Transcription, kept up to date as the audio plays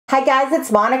Hi guys,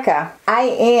 it's Monica. I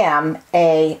am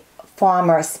a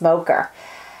former smoker.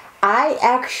 I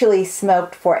actually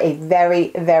smoked for a very,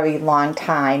 very long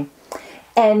time.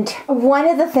 And one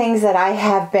of the things that I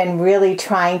have been really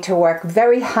trying to work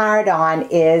very hard on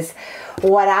is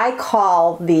what I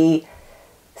call the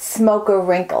smoker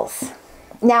wrinkles.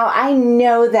 Now, I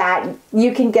know that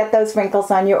you can get those wrinkles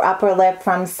on your upper lip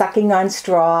from sucking on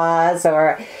straws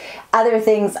or other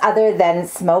things other than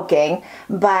smoking,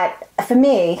 but for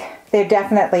me, they're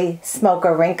definitely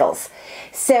smoker wrinkles.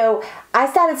 So I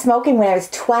started smoking when I was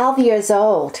 12 years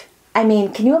old. I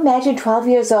mean, can you imagine 12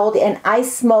 years old? And I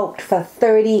smoked for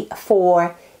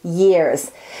 34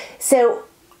 years. So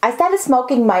I started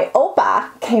smoking. My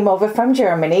Opa came over from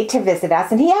Germany to visit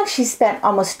us, and he actually spent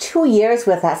almost 2 years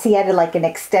with us. He had like an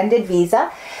extended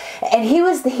visa, and he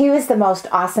was the most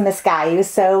awesomest guy. He was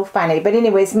so funny. But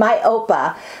anyways, my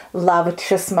Opa loved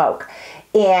to smoke.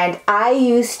 And I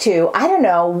used to, I don't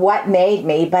know what made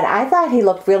me, but I thought he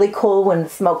looked really cool when the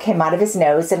smoke came out of his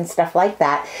nose and stuff like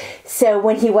that. So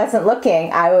when he wasn't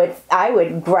looking, I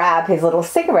would grab his little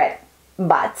cigarette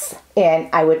butts and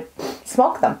I would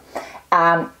smoke them.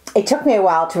 It took me a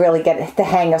while to really get the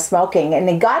hang of smoking, and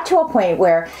it got to a point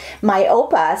where my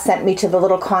Opa sent me to the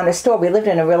little corner store. We lived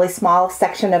in a really small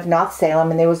section of North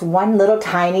Salem, and there was one little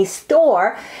tiny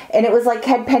store, and it was like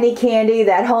had penny candy,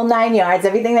 that whole 9 yards,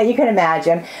 everything that you can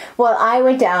imagine. Well, I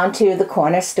went down to the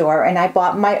corner store, and I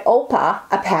bought my Opa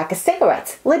a pack of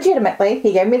cigarettes. Legitimately,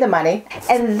 he gave me the money.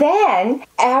 And then,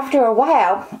 after a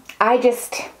while, I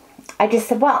just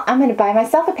said, well, I'm going to buy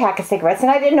myself a pack of cigarettes.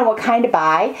 And I didn't know what kind to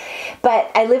buy.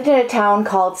 But I lived in a town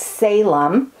called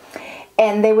Salem.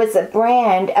 And there was a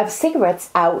brand of cigarettes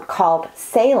out called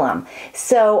Salem.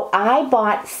 So I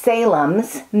bought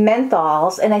Salem's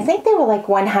menthols. And I think they were like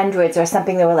 100s or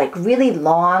something. They were like really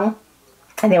long.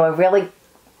 And they were really,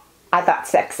 I thought,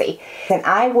 sexy. And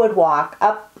I would walk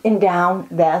up and down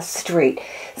the street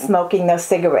smoking those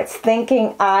cigarettes,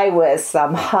 thinking I was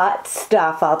some hot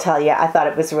stuff, I'll tell you. I thought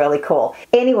it was really cool.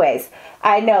 Anyways,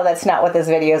 I know that's not what this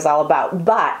video is all about,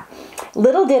 but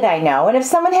little did I know, and if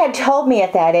someone had told me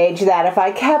at that age that if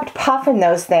I kept puffing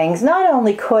those things, not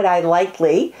only could I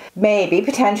likely, maybe,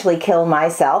 potentially kill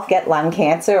myself, get lung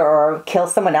cancer, or kill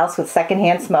someone else with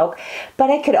secondhand smoke, but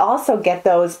I could also get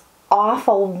those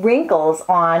awful wrinkles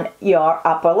on your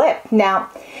upper lip. Now,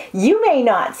 you may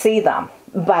not see them,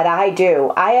 but I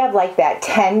do. I have like that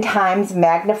 10 times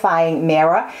magnifying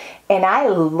mirror, and I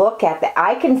look at that.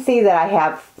 I can see that I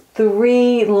have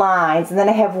 3 lines, and then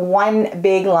I have one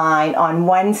big line on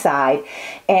one side,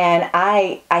 and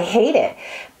I hate it.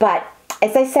 But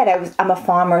as I said, I'm a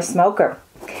former smoker.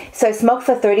 So I smoked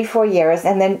for 34 years,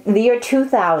 and then the year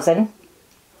 2000,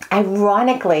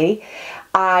 ironically,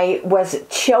 I was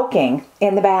choking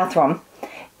in the bathroom,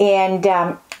 and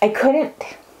I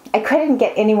couldn't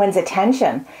get anyone's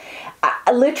attention.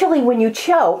 Literally, when you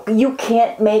choke, you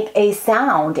can't make a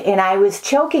sound, and I was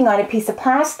choking on a piece of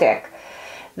plastic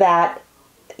that,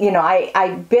 you know,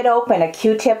 I bit open a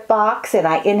Q-tip box, and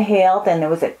I inhaled, and there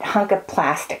was a hunk of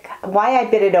plastic. Why I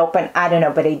bit it open, I don't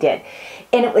know, but I did.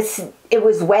 And it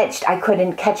was wedged. I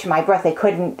couldn't catch my breath. I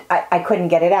couldn't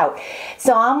get it out.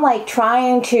 So I'm like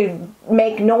trying to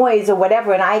make noise or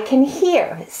whatever, and I can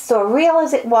hear, surreal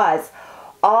as it was,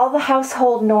 all the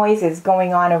household noises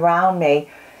going on around me,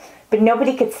 but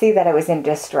nobody could see that I was in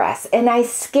distress. And I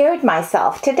scared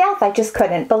myself to death. I just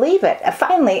couldn't believe it.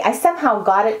 Finally, I somehow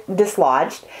got it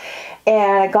dislodged,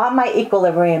 and I got my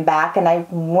equilibrium back, and I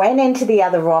went into the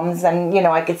other rooms, and, you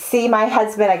know, I could see my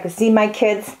husband, I could see my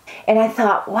kids, and I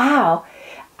thought, wow,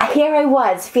 here I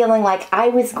was feeling like I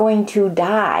was going to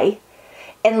die,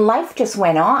 and life just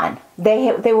went on.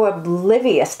 They were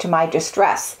oblivious to my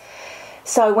distress.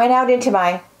 So I went out into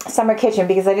my summer kitchen,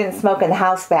 because I didn't smoke in the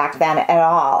house back then at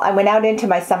all. I went out into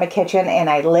my summer kitchen, and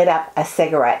I lit up a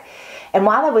cigarette. And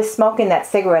while I was smoking that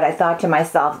cigarette, I thought to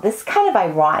myself, this is kind of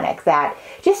ironic that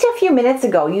just a few minutes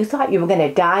ago, you thought you were going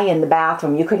to die in the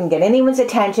bathroom. You couldn't get anyone's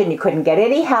attention. You couldn't get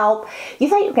any help. You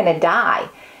thought you were going to die.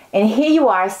 And here you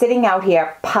are sitting out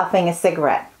here puffing a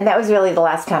cigarette. And that was really the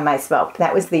last time I smoked.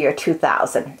 That was the year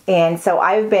 2000. And so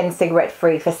I've been cigarette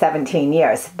free for 17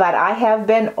 years. But I have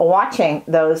been watching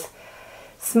those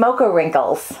smoker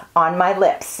wrinkles on my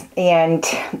lips, and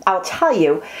I'll tell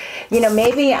you, you know,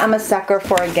 maybe I'm a sucker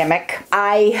for a gimmick.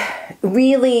 I'm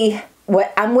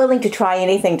willing to try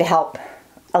anything to help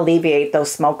alleviate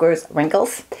those smokers'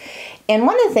 wrinkles. And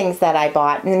one of the things that I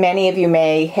bought, and many of you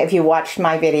may, if you watched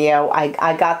my video,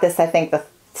 I got this, I think, the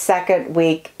 2nd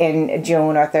week in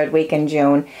June or 3rd week in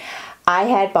June. I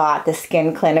had bought the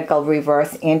SkinClinical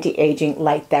Reverse Anti-Aging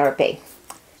Light Therapy.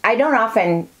 I don't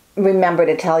often remember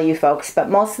to tell you folks, but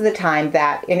most of the time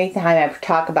that anytime I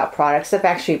talk about products, I've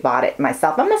actually bought it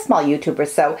myself. I'm a small YouTuber,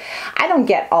 so I don't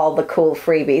get all the cool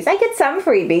freebies. I get some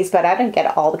freebies, but I don't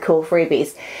get all the cool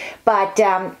freebies. But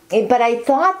I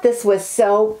thought this was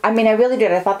so, I mean, I really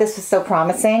did. I thought this was so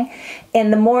promising.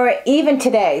 And the more, even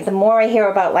today, the more I hear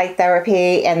about light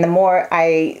therapy and the more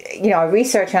I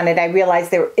research on it, I realize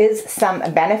there is some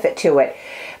benefit to it.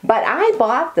 But I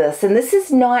bought this, and this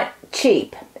is not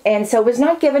cheap. And so it was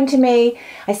not given to me.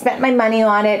 I spent my money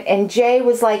on it. And Jay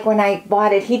was like, when I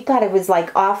bought it, he thought it was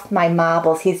like off my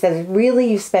marbles. He says,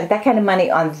 really, you spent that kind of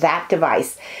money on that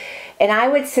device? And I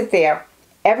would sit there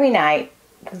every night,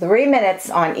 3 minutes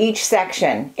on each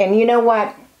section. And you know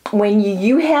what? When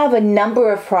you have a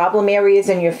number of problem areas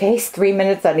in your face, 3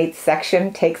 minutes on each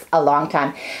section takes a long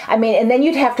time. I mean, and then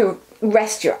you'd have to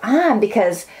rest your arm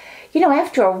because, you know,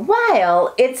 after a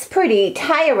while, it's pretty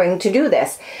tiring to do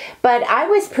this. But I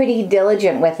was pretty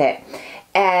diligent with it.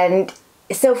 And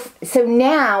so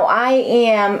now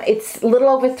it's a little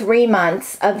over 3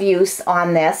 months of use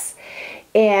on this.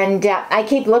 And I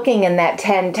keep looking in that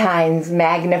 10 times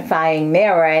magnifying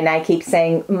mirror and I keep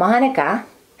saying, Monika,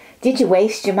 did you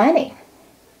waste your money?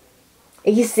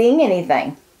 Are you seeing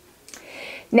anything?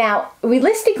 Now,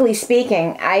 realistically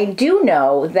speaking, I do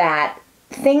know that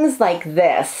things like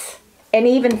this, and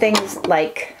even things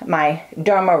like my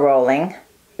derma rolling,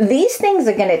 these things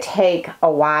are going to take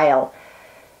a while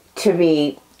to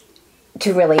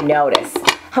really notice.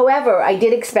 However, I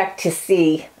did expect to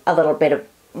see a little bit of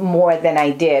more than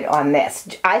I did on this.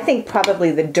 I think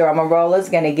probably the derma roller is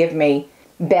going to give me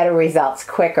better results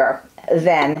quicker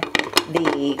than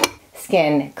the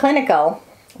SkinClinical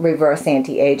Reverse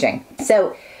Anti-Aging.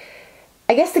 So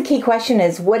I guess the key question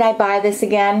is, would I buy this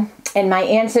again? And my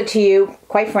answer to you,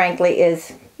 quite frankly,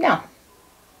 is no.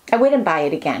 I wouldn't buy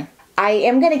it again. I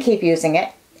am going to keep using it,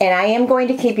 and I am going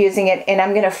to keep using it, and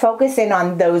I'm going to focus in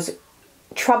on those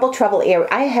trouble areas.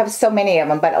 I have so many of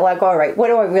them, but like, all right, what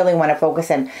do I really want to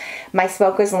focus in? My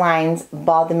smoker's lines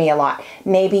bother me a lot.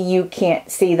 Maybe you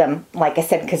can't see them, like I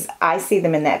said, because I see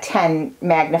them in that 10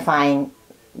 magnifying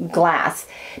glass.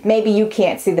 Maybe you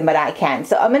can't see them, but I can.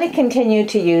 So I'm going to continue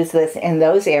to use this in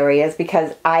those areas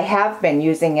because I have been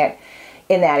using it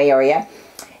in that area.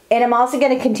 And I'm also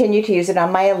going to continue to use it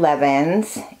on my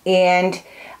 11s. And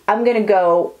I'm going to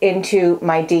go into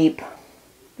my deep,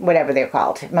 whatever they're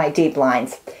called, my deep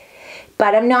lines.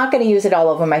 But I'm not going to use it all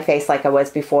over my face like I was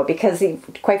before because,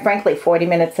 quite frankly, 40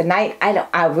 minutes a night,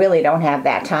 I really don't have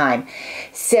that time.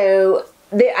 So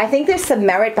I think there's some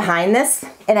merit behind this,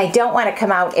 and I don't want to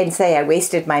come out and say I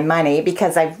wasted my money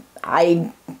because I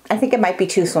think it might be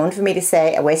too soon for me to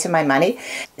say I wasted my money.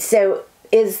 So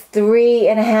is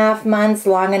 3.5 months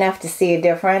long enough to see a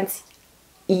difference?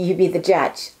 You be the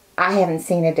judge. I haven't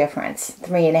seen a difference.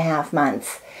 3.5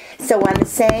 months. So on the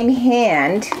same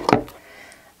hand,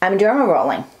 I'm derma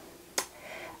rolling.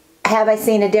 Have I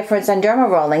seen a difference on derma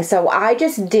rolling? So I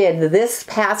just did this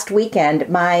past weekend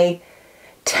my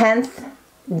 10th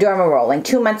derma rolling,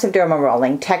 2 months of derma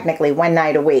rolling, technically 1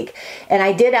 night a week. And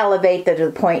I did elevate to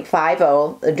the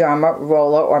 0.50, the derma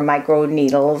roller or micro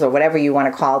needles or whatever you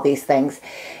want to call these things.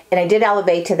 And I did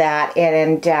elevate to that.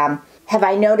 And have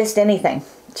I noticed anything?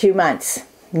 2 months?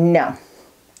 No,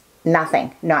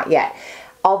 nothing, not yet.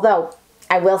 Although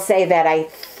I will say that I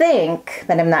think,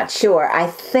 but I'm not sure, I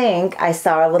think I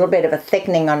saw a little bit of a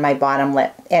thickening on my bottom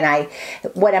lip. And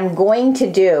what I'm going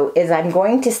to do is I'm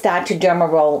going to start to derma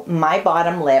roll my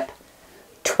bottom lip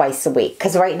twice a week.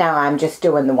 Because right now I'm just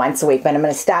doing the once a week, but I'm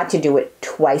going to start to do it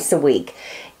twice a week.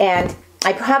 And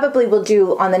I probably will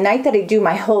do, on the night that I do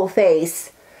my whole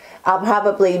face, I'll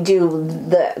probably do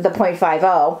the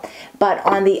 0.50, but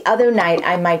on the other night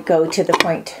I might go to the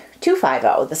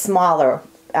 0.250, the smaller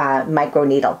micro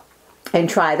needle, and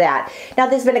try that. Now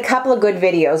there's been a couple of good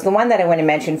videos. The one that I want to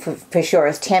mention for sure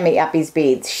is Tammy Uppy's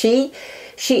Beads.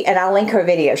 She, and I'll link her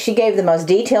video, she gave the most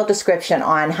detailed description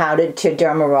on how to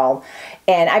derma roll.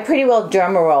 And I pretty well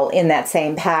derma roll in that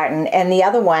same pattern. And the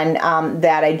other one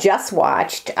that I just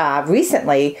watched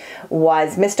recently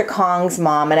was Mr. Kong's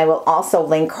mom, and I will also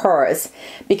link hers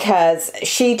because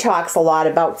she talks a lot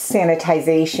about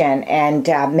sanitization and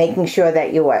making sure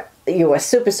that you are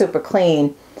super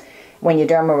clean when you're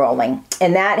derma rolling.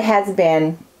 And that has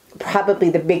been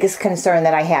probably the biggest concern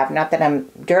that I have. Not that I'm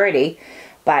dirty,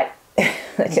 but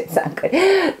that didn't sound good.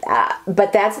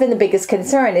 But that's been the biggest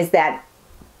concern, is that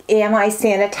am I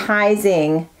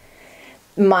sanitizing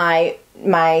my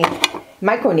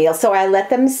micro needles? So I let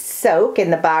them soak in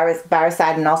the bar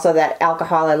side, and also that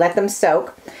alcohol, I let them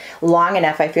soak long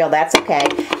enough. I feel that's okay.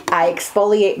 I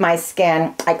exfoliate my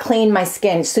skin. I clean my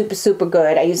skin super, super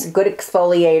good. I use a good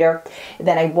exfoliator.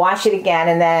 Then I wash it again,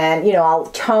 and then, you know, I'll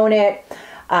tone it.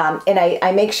 And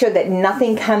I make sure that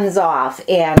nothing comes off,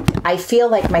 and I feel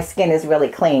like my skin is really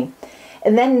clean.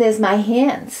 And then there's my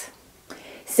hands.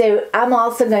 So I'm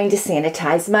also going to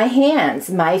sanitize my hands,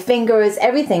 my fingers,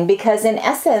 everything, because in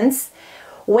essence,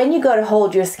 when you go to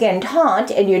hold your skin taut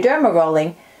and you're derma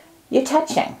rolling, you're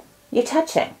touching. You're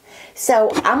touching.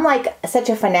 So I'm like such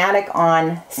a fanatic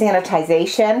on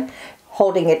sanitization,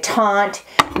 holding it taut,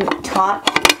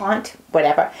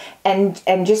 whatever,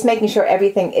 and just making sure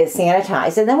everything is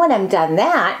sanitized. And then when I'm done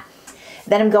that,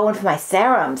 then I'm going for my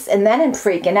serums, and then I'm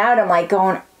freaking out. I'm like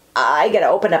going, I gotta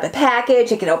open up a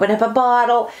package, I can open up a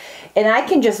bottle, and I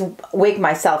can just wig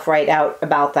myself right out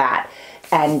about that.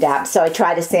 And so I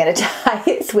try to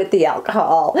sanitize with the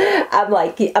alcohol. I'm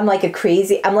like a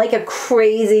crazy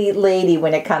lady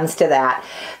when it comes to that.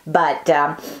 But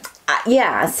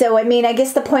yeah, so I mean, I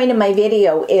guess the point of my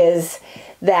video is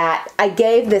that I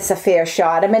gave this a fair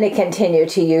shot. I'm going to continue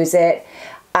to use it.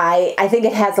 I think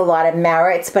it has a lot of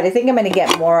merits, but I think I'm going to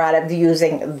get more out of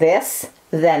using this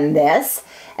than this.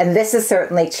 And this is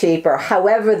certainly cheaper.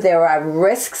 However, there are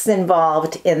risks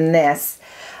involved in this.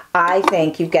 I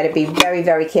think you've got to be very,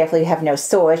 very careful. You have no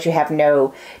sores, you have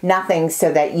nothing, so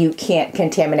that you can't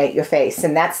contaminate your face.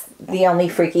 And that's the only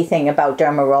freaky thing about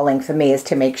derma rolling for me, is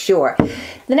to make sure.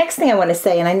 The next thing I want to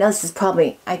say, and I know this is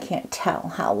probably, I can't tell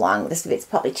how long this video, it's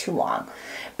probably too long,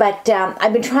 but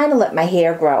I've been trying to let my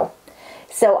hair grow.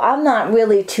 So I'm not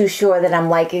really too sure that I'm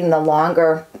liking the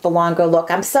longer look.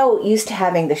 I'm so used to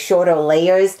having the shorter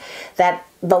layers that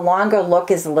the longer look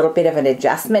is a little bit of an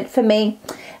adjustment for me.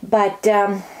 But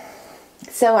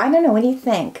so I don't know, what do you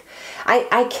think?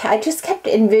 I just kept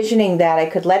envisioning that I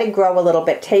could let it grow a little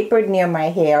bit, tapered near my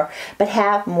hair, but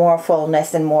have more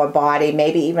fullness and more body,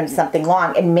 maybe even something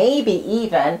long, and maybe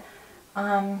even,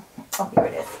 oh, here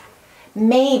it is.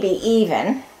 Maybe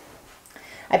even,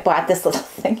 I bought this little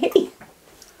thingy.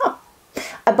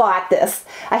 I bought this.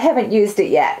 I haven't used it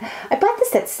yet. I bought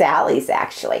this at Sally's,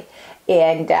 actually.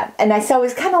 And so I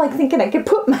was kind of like thinking I could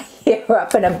put my hair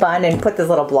up in a bun and put this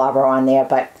little blobber on there,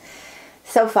 but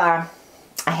so far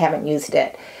I haven't used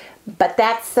it. But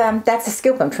that's a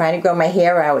scoop. I'm trying to grow my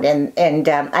hair out, and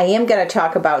I am going to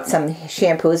talk about some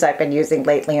shampoos I've been using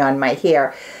lately on my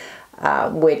hair,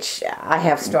 which I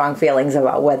have strong feelings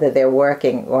about whether they're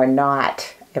working or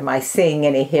not. Am I seeing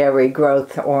any hair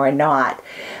regrowth or not?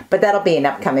 But that'll be an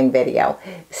upcoming video.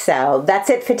 So that's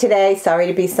it for today. Sorry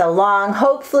to be so long.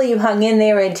 Hopefully you hung in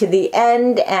there into the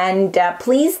end, and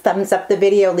please thumbs up the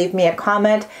video, leave me a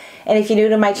comment. And if you're new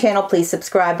to my channel, please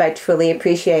subscribe. I truly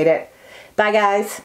appreciate it. Bye, guys.